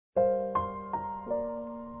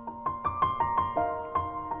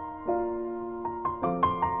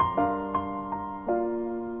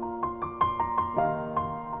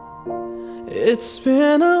It's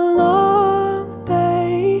been a long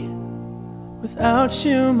day without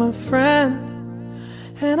you, my friend,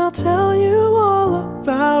 and I'll tell you all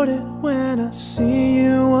about it when I see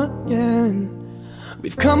you again.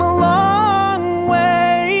 We've come a long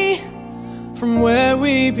way from where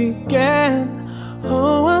we began.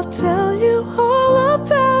 Oh, I'll tell you all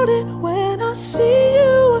about it when I see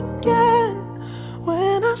you again.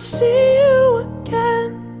 When I see you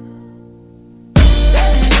again.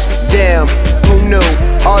 Damn, who knew?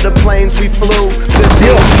 All the planes we flew, the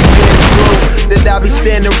deals we been through, that I'll be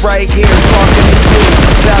standing right here talking to you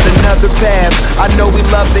about another path. I know we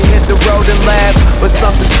love to hit the road and laugh, but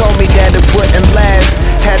something told me that it wouldn't last.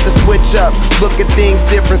 Had to switch up, look at things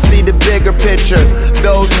different, see the bigger picture.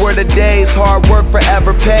 Those were the days, hard work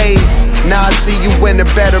forever pays. Now I see you in a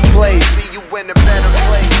better place.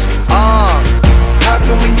 How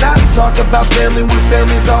can we not talk about family when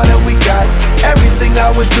family's all that we got? Everything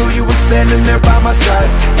I would do, you were standing there by my side,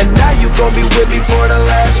 and now you gon' be with me for the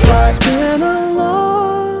last ride. It's been a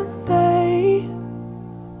long day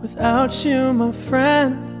without you, my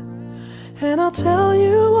friend, and I'll tell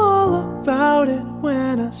you all about it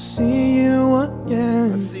when I see you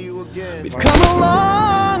again. We've come a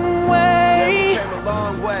long way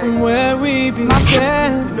from where we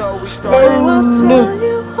began. Oh, I'll tell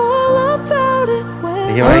you all about it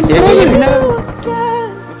when I see you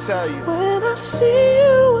again. When I see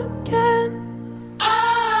you again.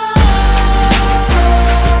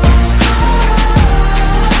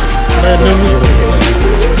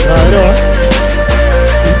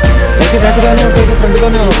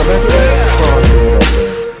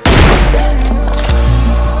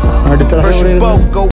 First you both go